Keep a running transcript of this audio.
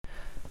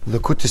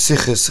Lekutei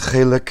Sichos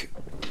Chelek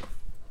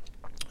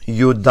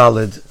Yud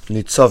Daled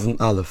Nitzavim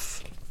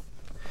Aleph.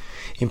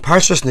 In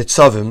Parshas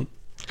Nitzavim,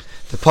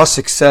 the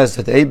pasuk says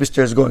that the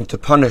Eibishter is going to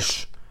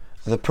punish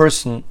the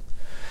person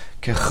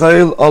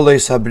Kechayil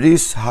Aleis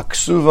Habris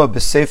Haksuva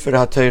B'Sefer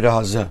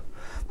HaTorah Hazeh,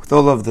 with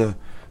all of the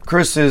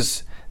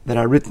curses that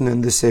are written in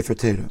this Sefer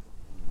Torah.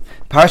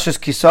 Parshas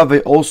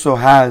Kisaveh also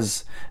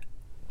has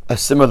a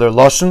similar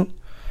lashon.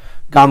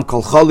 Gam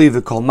kol chali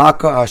v'kol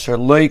maka asher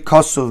loy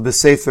kasuv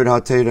b'sefer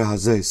haTorah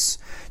hazes.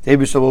 The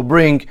Eibishter will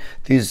bring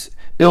these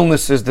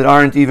illnesses that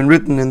aren't even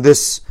written in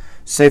this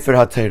Sefer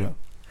HaTorah.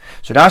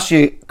 So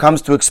Rashi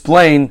comes to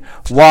explain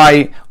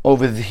why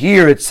over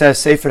here it says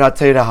Sefer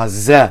HaTorah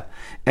hazeh,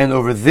 and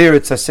over there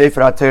it says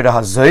Sefer HaTorah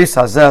hazes.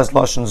 Hazeh is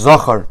lashon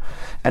zachar,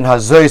 and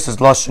hazes is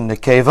lashon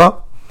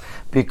nekeva,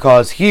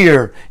 because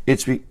here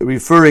it's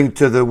referring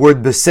to the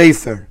word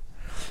b'sefer,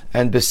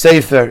 and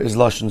b'sefer is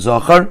lashon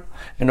zachar.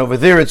 And over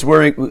there it's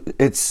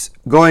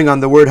going on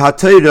the word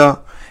HaTorah,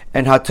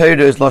 and HaTorah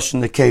is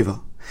lashon nekeva.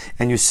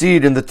 And you see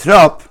it in the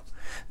Trop,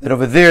 that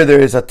over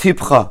there is a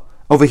tipcha.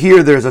 Over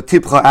here there is a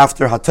tipcha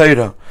after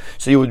HaTorah.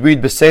 So you would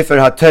read b'sefer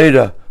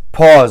HaTorah,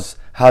 pause,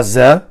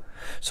 hazeh.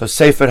 So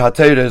sefer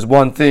HaTorah is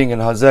one thing,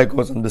 and hazeh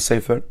goes on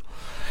b'sefer.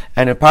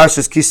 And in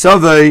Parshas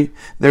Kisaveh,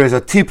 there is a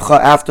tipcha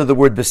after the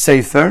word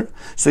b'sefer.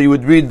 So you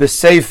would read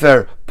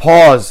b'sefer,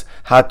 pause,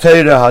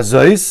 HaTorah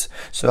hazos.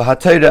 So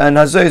HaTorah and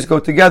hazos go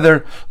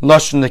together,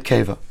 lashon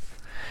nekeva.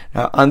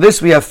 Now, on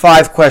this we have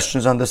 5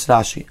 questions on this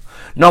Rashi.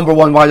 Number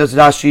 1, why does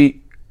Rashi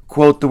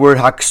quote the word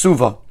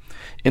haksuva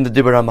in the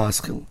Dibur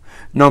HaMaskil?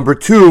 Number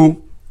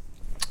 2,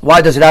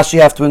 why does Rashi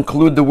have to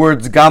include the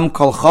words gam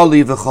kol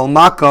chali v'chol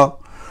maka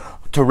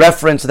to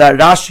reference that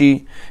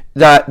Rashi,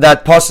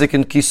 that pasuk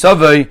in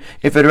Kisaveh,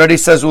 if it already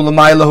says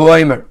ulamayla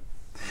huaymer?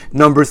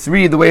 Number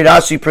 3, the way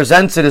Rashi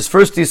presents it is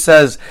first he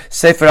says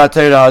Sefer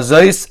HaTorah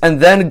hazos, and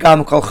then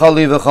Gam Kol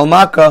Chali V'Chol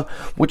Maka,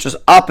 which is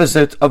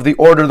opposite of the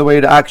order the way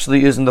it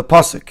actually is in the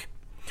pasuk.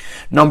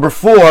 Number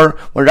 4,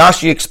 when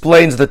Rashi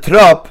explains the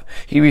Trop,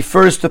 he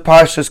refers to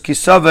Parshas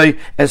Kisaveh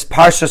as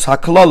Parshas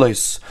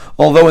HaKlalos,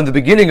 although in the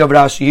beginning of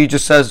Rashi he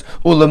just says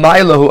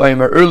Ulamayla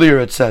huaymer. Earlier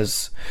it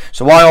says.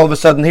 So why all of a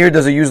sudden here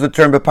does he use the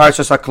term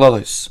Parshas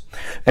HaKlalos?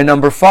 And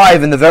number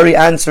 5, in the very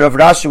answer of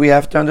Rashi, we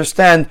have to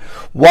understand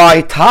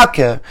why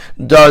Take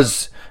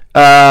does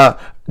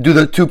do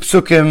the two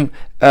psukim.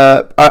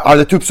 Are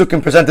the two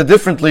psukim presented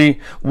differently?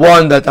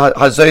 One that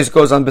hazes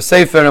goes on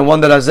b'sefer, and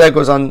one that hazeh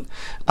goes on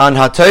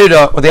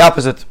HaTorah, or the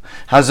opposite.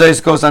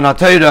 Hazes goes on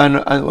HaTorah, and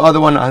the other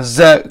one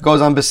hazeh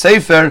goes on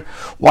b'sefer.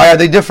 Why are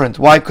they different?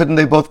 Why couldn't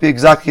they both be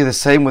exactly the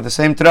same with the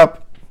same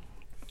trop?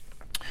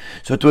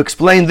 So to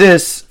explain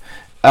this,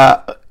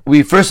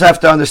 we first have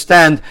to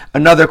understand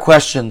another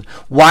question.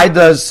 Why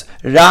does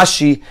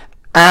Rashi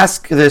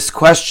ask this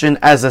question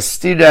as a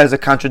stira, as a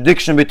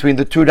contradiction between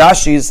the two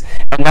Rashis,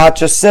 and not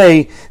just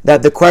say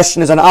that the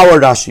question is on our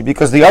Rashi?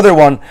 Because the other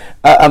one,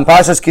 on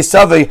Parshas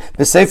Kisaveh,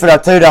 the Sefer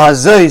HaTorah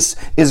hazos,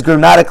 is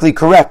grammatically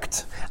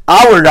correct.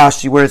 Our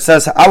Rashi, where it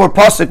says, our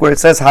pasuk, where it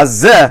says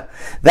hazeh,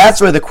 that's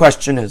where the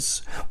question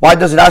is. Why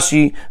does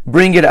Rashi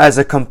bring it as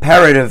a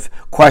comparative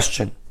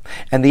question?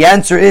 And the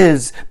answer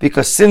is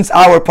because since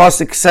our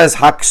pasuk says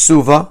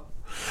haksuva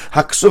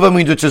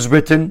means which is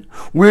written.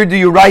 Where do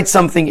you write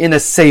something in a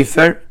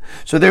sefer?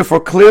 So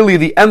therefore, clearly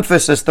the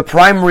emphasis, the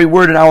primary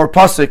word in our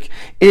pasuk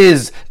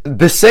is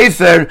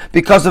b'sefer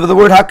because of the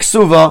word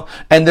haksuva,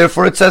 and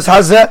therefore it says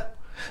hazeh.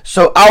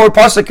 So our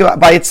pasuk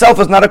by itself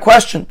is not a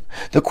question.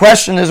 The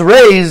question is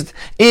raised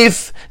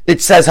if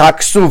it says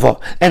haksuva,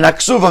 and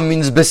haksuva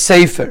means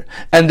b'sefer,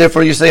 and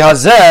therefore you say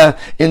hazeh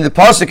in the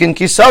pasuk in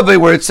Kisaveh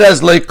where it says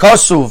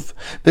leikasuv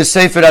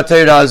b'sefer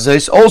HaTorah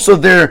hazos. Also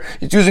there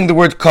it's using the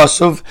word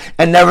kasuv,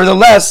 and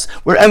nevertheless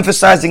we're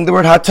emphasizing the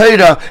word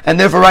HaTorah and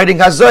therefore writing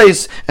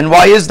hazos. And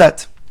why is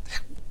that?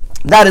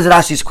 That is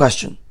Rashi's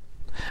question.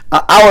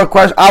 Our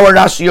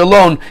Rashi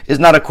alone is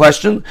not a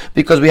question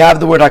because we have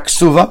the word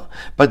haksuva,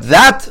 but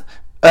that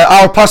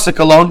our pasuk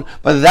alone,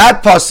 but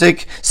that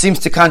pasuk seems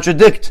to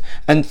contradict,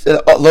 and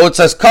although it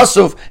says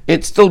kasuv,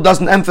 it still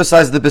doesn't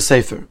emphasize the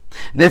b'sefer.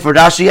 Therefore,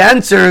 Rashi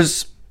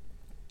answers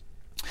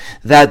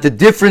that the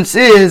difference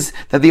is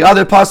that the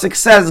other pasuk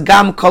says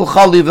gam kol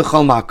chali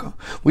v'chol maka,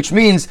 which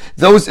means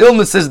those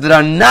illnesses that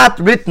are not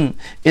written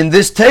in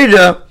this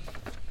Torah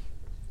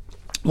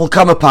will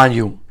come upon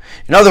you.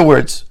 In other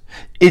words,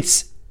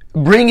 it's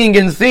bringing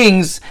in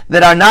things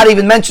that are not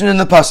even mentioned in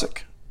the pasuk.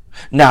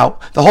 Now,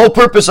 the whole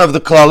purpose of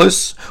the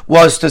Klalus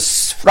was to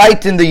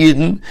frighten the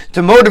Yidden,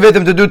 to motivate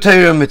them to do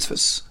Torah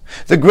mitzvahs.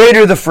 The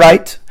greater the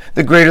fright,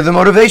 the greater the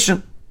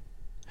motivation.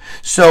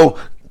 So,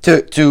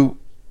 to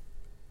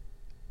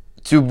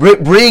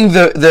bring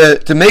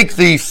to make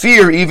the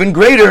fear even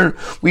greater,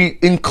 we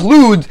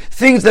include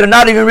things that are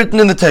not even written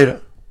in the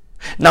Torah.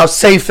 Now,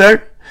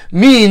 Sefer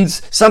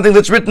means something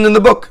that's written in the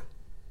book.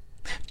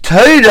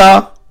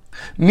 Torah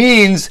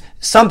means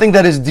something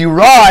that is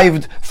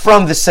derived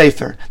from the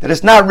Sefer, that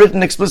is not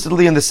written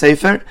explicitly in the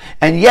Sefer,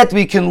 and yet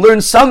we can learn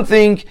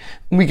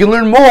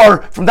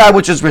more from that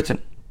which is written.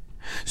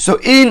 So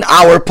in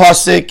our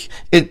pasuk,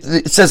 it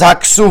says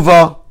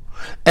haksuva,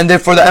 and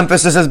therefore the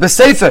emphasis is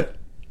besefer.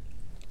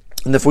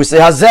 And if we say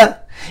hazeh,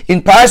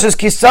 in Parashas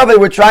Kisaveh,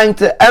 we're trying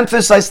to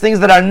emphasize things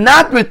that are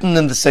not written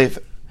in the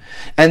sefer,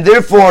 and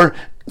therefore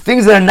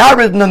things that are not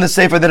written in the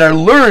sefer that are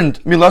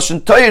learned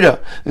milashon Torah,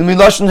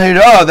 milashon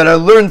Hira, that are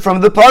learned from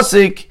the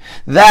pasuk,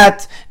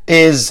 that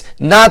is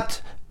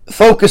not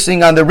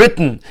focusing on the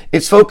written,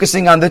 it's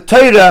focusing on the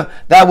Torah,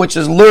 that which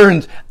is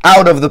learned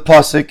out of the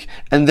pasuk,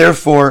 and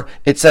therefore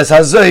it says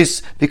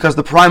hazos because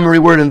the primary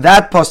word in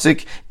that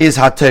pasuk is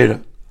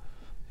haTorah.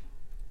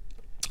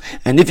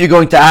 And if you're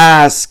going to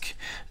ask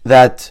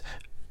that,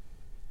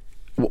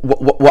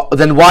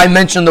 then why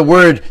mention the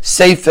word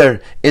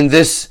sefer in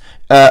this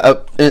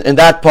in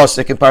that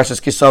pasuk in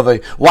Parashas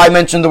Kisaveh? Why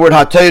mention the word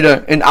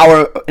haTorah in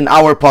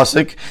our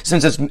pasuk,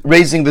 since it's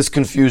raising this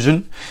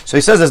confusion? So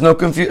he says there's no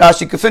confusion.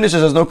 Rashi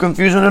finishes, there's no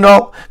confusion at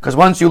all, because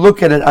once you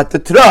look at it at the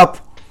top,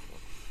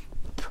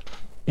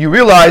 you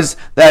realize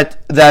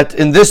that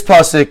in this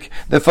pasuk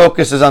the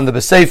focus is on the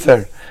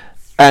besefer,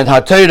 and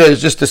haTorah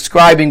is just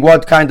describing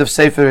what kind of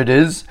sefer it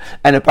is,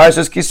 and in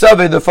Parashas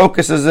Kisaveh the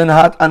focus is on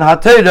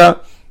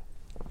haTorah,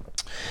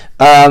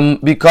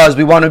 because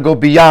we want to go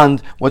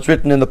beyond what's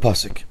written in the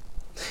pasuk.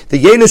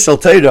 The Yenush Shel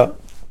Torah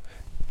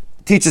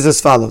teaches as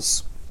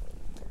follows: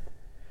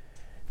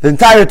 the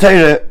entire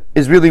Torah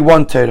is really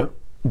one Torah,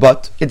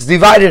 but it's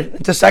divided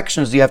into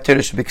sections. You have Torah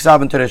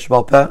Shebiksav and Torah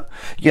Shebal Peh.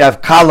 You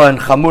have Kala and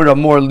Chamura,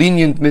 more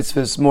lenient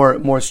mitzvahs,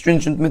 more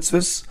stringent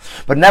mitzvahs.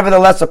 But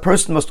nevertheless, a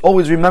person must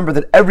always remember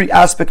that every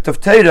aspect of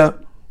Torah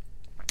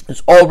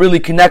is all really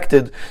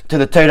connected to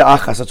the Torah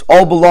Achas. It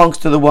all belongs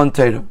to the one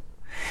Torah.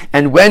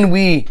 And when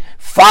we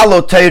follow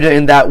Torah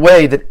in that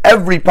way, that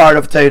every part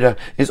of Torah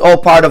is all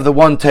part of the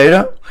one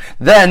Torah,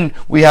 then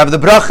we have the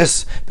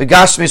brachas,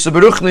 begashmis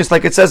uberuchnis,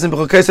 like it says in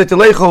B'chokei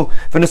Telecho,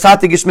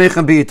 v'nesati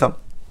gishmeichem bi'itam.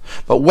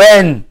 But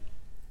when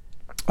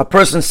a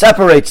person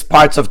separates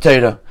parts of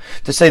Torah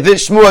to say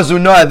this shmua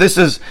zunah, this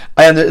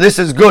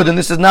is good and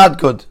this is not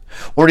good,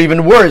 or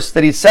even worse,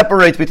 that he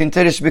separates between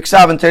Torah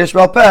Shebiksav and Torah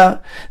Shebal Peh,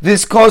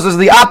 this causes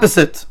the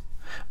opposite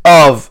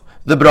of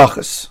the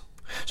brachas.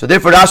 So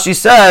therefore Rashi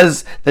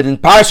says that in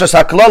Parashas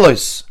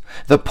HaKlalos,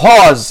 the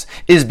pause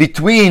is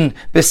between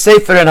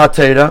Besefer and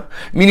HaTorah,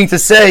 meaning to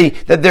say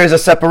that there is a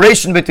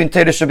separation between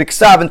Torah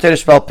Shebiksav and Torah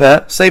Shebal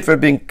Peh, Sefer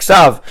being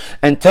Ksav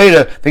and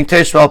Torah being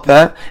Torah Shebal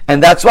Peh,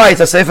 and that's why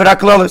it's a Sefer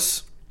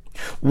HaKlalos.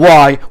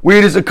 Why?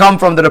 Where does it come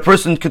from that a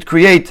person could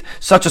create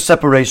such a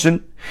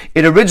separation?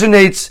 It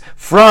originates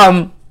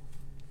from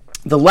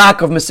the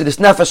lack of Mesiris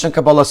Nefesh and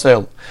Kabbalah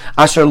Seil.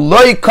 Asher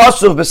loy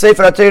kasuv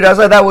b'sefer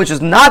HaTorah, that which is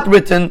not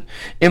written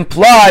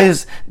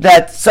implies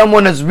that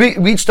someone has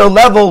reached a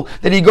level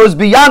that he goes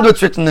beyond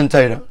what's written in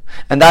Torah,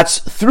 and that's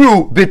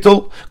through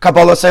Bittul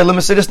Kabbalah Seil and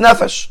Mesiris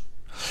Nefesh.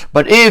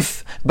 But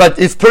if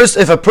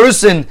a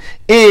person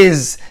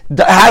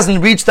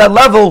hasn't reached that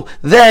level,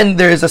 then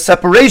there is a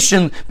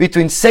separation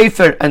between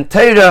Sefer and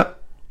Torah,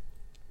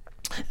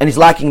 and he's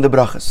lacking the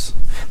brachas.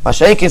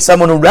 Mashenkin,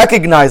 someone who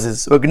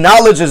recognizes, who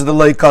acknowledges the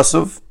Loi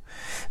Kasuv,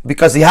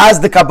 because he has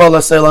the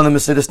Kabbalah Seil and the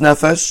Mesiris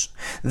Nefesh,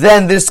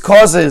 then this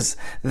causes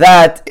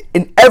that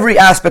in every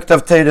aspect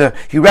of Torah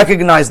he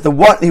recognizes the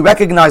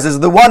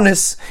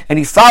oneness, and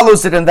he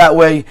follows it in that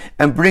way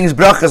and brings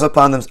brachas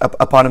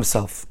upon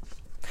himself.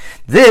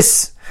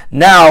 This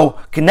now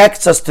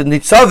connects us to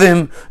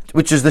Nitzavim,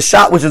 which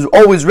is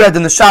always read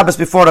in the Shabbos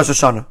before Rosh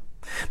Hashanah.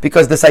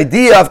 Because this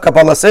idea of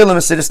Kabbalah Seil and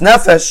Mesiris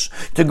Nefesh,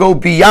 to go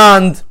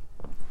beyond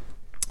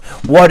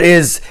what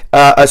is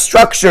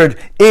structured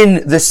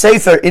in the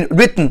Sefer,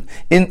 written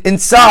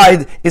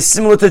inside, is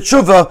similar to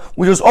Tshuva,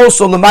 which is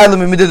also L'mayla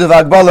Mimidid of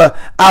Agbala,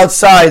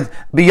 outside,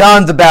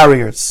 beyond the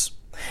barriers.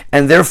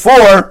 And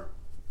therefore,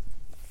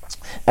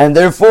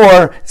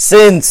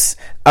 since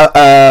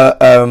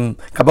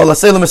Kabbalah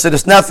Seil and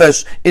Mesiris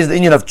Nefesh is the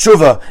union of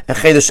Tshuva and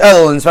Chedesh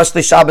El, and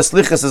especially Shabbos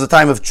Lichas is a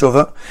time of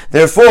Tshuva.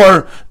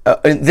 Therefore,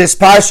 this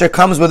parsha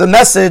comes with a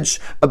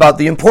message about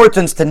the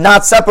importance to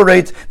not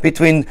separate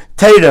between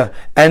Torah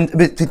and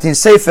between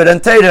Sefer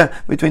and Torah,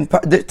 between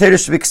Torah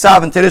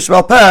Shebiksav and Torah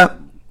Shebal Peh,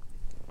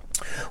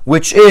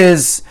 which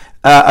is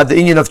the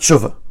union of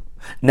Tshuva.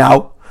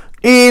 Now,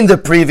 in the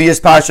previous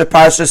parsha,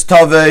 Parshas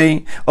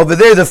Tovei, over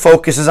there the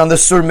focus is on the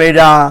Sur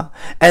Meirah,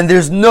 and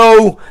there's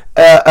no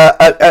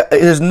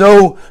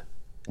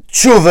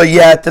tshuva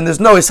yet, and there's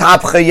no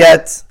ishapcha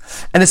yet,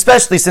 and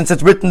especially since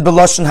it's written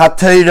b'lashon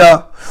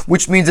haTorah,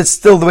 which means it's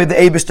still the way the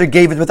Eibishter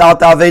gave it without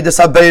the Avedas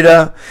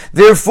Habeira.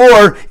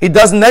 Therefore, it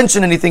doesn't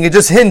mention anything. It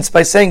just hints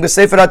by saying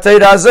b'sefer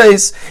haTorah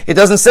azais. It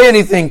doesn't say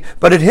anything,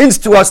 but it hints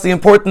to us the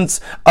importance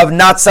of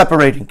not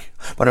separating.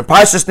 But in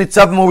Parshas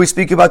Nitzavim, where we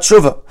speak about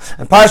tshuva,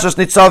 in Parshas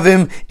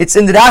Nitzavim, it's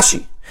in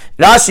Rashi.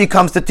 Rashi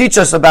comes to teach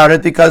us about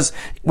it because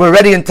we're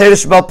already in Torah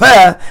Shebal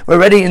Peh, we're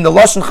already in the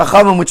Lashon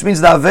Chachamim, which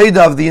means the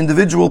Aveda of the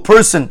individual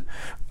person.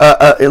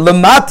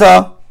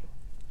 Lamata,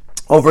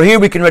 over here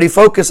we can already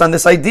focus on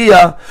this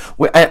idea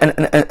that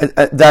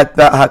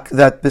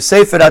the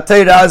Sefer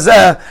HaTorah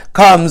Hazeh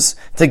comes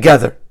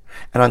together.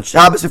 And on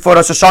Shabbos before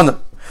Rosh Hashanah,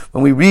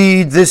 when we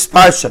read this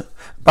parsha,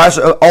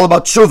 all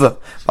about tshuva.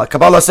 But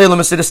Kabbalah Seila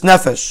Mesidus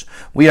Nefesh,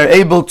 we are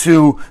able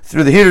to,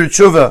 through the Hirur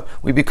Tshuva,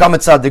 we become a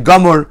Tzaddik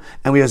Gamur,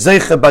 and we are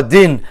Zeiche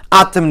Badin,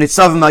 Atem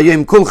Nitzavim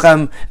Ayim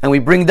Kulchem, and we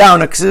bring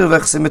down a Ksiv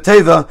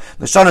Echsimeteva,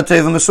 the Shana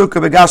Teva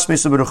Mesuka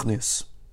Begashmis Uberuchnius.